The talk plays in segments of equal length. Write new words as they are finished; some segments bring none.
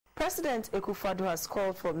President Akufo-Addo has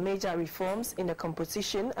called for major reforms in the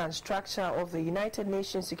composition and structure of the United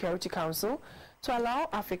Nations Security Council to allow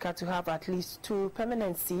Africa to have at least 2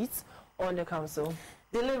 permanent seats on the council.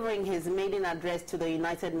 Delivering his maiden address to the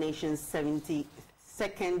United Nations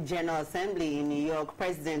 72nd General Assembly in New York,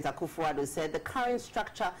 President Akufo-Addo said the current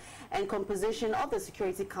structure and composition of the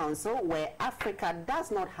Security Council, where Africa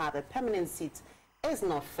does not have a permanent seat, is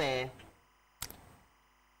not fair.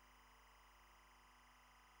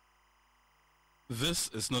 This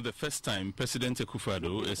is not the first time President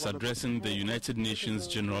Akufo-Addo is addressing the United Nations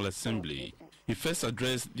General Assembly. He first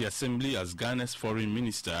addressed the Assembly as Ghana's foreign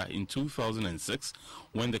minister in 2006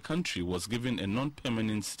 when the country was given a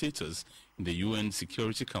non-permanent status in the UN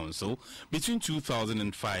Security Council between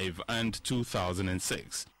 2005 and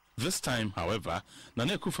 2006. This time, however,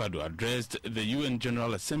 Nana Akufo-Addo addressed the UN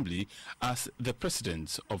General Assembly as the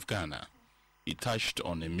President of Ghana. He touched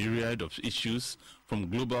on a myriad of issues from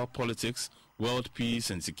global politics, world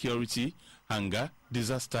peace and security, hunger,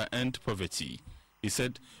 disaster and poverty. He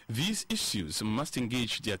said these issues must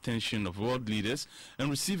engage the attention of world leaders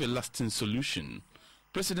and receive a lasting solution.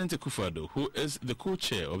 President Akufo-Addo, who is the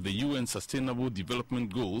co-chair of the UN Sustainable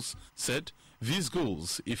Development Goals, said these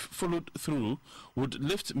goals, if followed through, would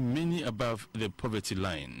lift many above the poverty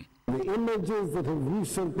line. The images that have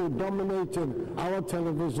recently dominated our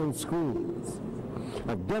television screens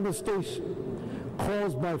of devastation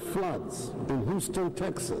caused by floods in Houston,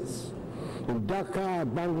 Texas, in Dhaka,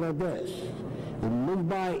 Bangladesh, in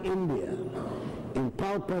Mumbai, India, in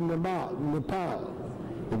Palpa, Nepal,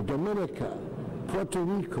 in Dominica, Puerto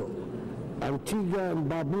Rico, Antigua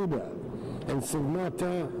and Barbuda, and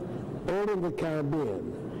Sumatra, all in the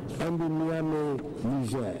Caribbean, and in Miami,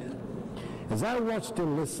 Niger. As I watched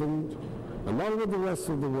and listened, along with the rest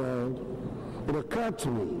of the world, it occurred to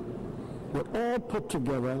me that all put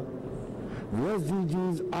together, the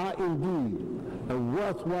SDGs are indeed a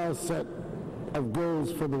worthwhile set of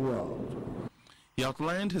goals for the world. He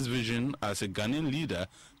outlined his vision as a Ghanaian leader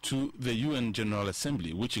to the UN General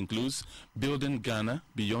Assembly, which includes building Ghana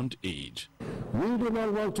beyond aid. We do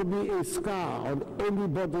not want to be a scar on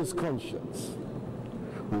anybody's conscience.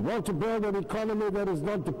 We want to build an economy that is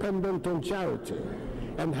not dependent on charity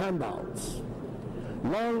and handouts.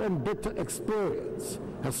 Long and bitter experience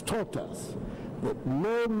has taught us that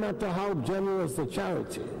no matter how generous the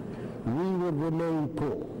charity, we will remain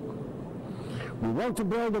poor. We want to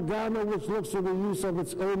build a Ghana which looks to the use of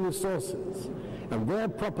its own resources and their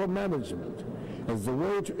proper management as the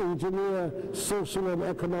way to engineer social and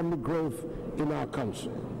economic growth in our country.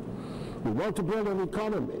 We want to build an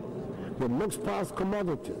economy that looks past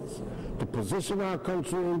commodities to position our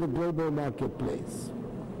country in the global marketplace.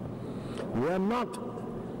 We are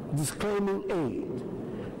not disclaiming aid,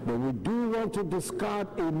 but we do want to discard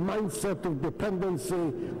a mindset of dependency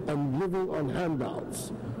and living on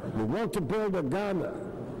handouts. We want to build a Ghana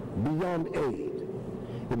beyond aid.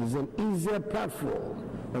 It is an easier platform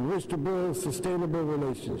on which to build sustainable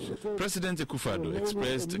relationships. President Akufo-Addo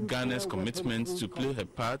expressed Ghana's commitment to play her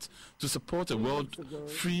part to support a world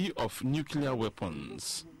free of nuclear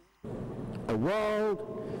weapons. A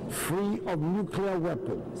world free of nuclear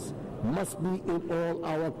weapons must be in all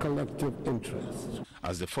our collective interests.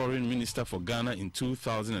 As the foreign minister for Ghana in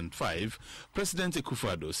 2005, President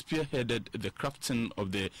Akufo-Addo spearheaded the crafting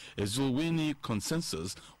of the Ezulweni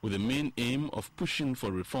Consensus with the main aim of pushing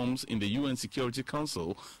for reforms in the UN Security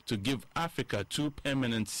Council to give Africa 2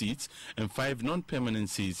 permanent seats and 5 non-permanent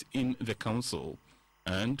seats in the council.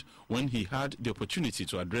 And when he had the opportunity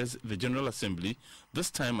to address the General Assembly, this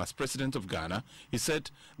time as President of Ghana, he said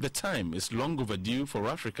the time is long overdue for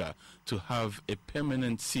Africa to have a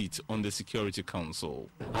permanent seat on the Security Council.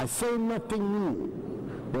 I say nothing new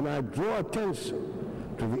when I draw attention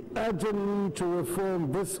to the urgent need to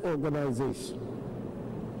reform this organization.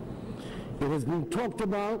 It has been talked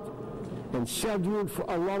about and scheduled for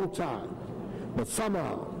a long time, but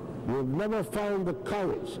somehow we have never found the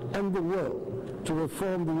courage and the will to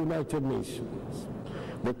reform the United Nations.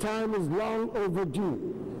 The time is long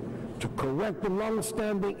overdue to correct the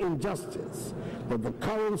long-standing injustice that the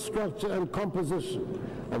current structure and composition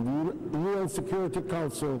of the UN Security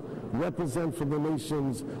Council represent for the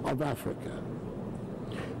nations of Africa.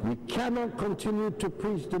 We cannot continue to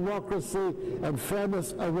preach democracy and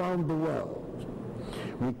fairness around the world.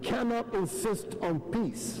 We cannot insist on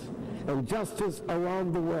peace and justice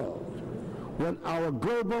around the world when our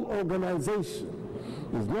global organization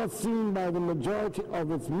is not seen by the majority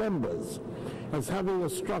of its members as having a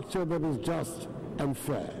structure that is just and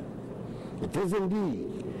fair. It is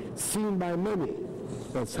indeed seen by many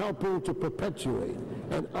as helping to perpetuate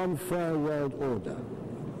an unfair world order.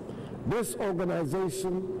 This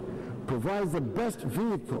organization provides the best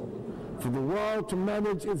vehicle for the world to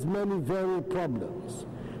manage its many varied problems,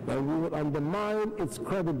 and we would undermine its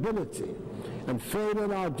credibility and fail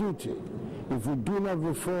in our duty if we do not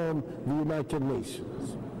reform the United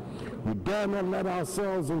Nations. We dare not let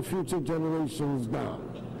ourselves and future generations down.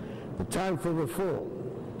 The time for reform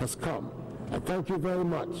has come. I thank you very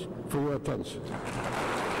much for your attention.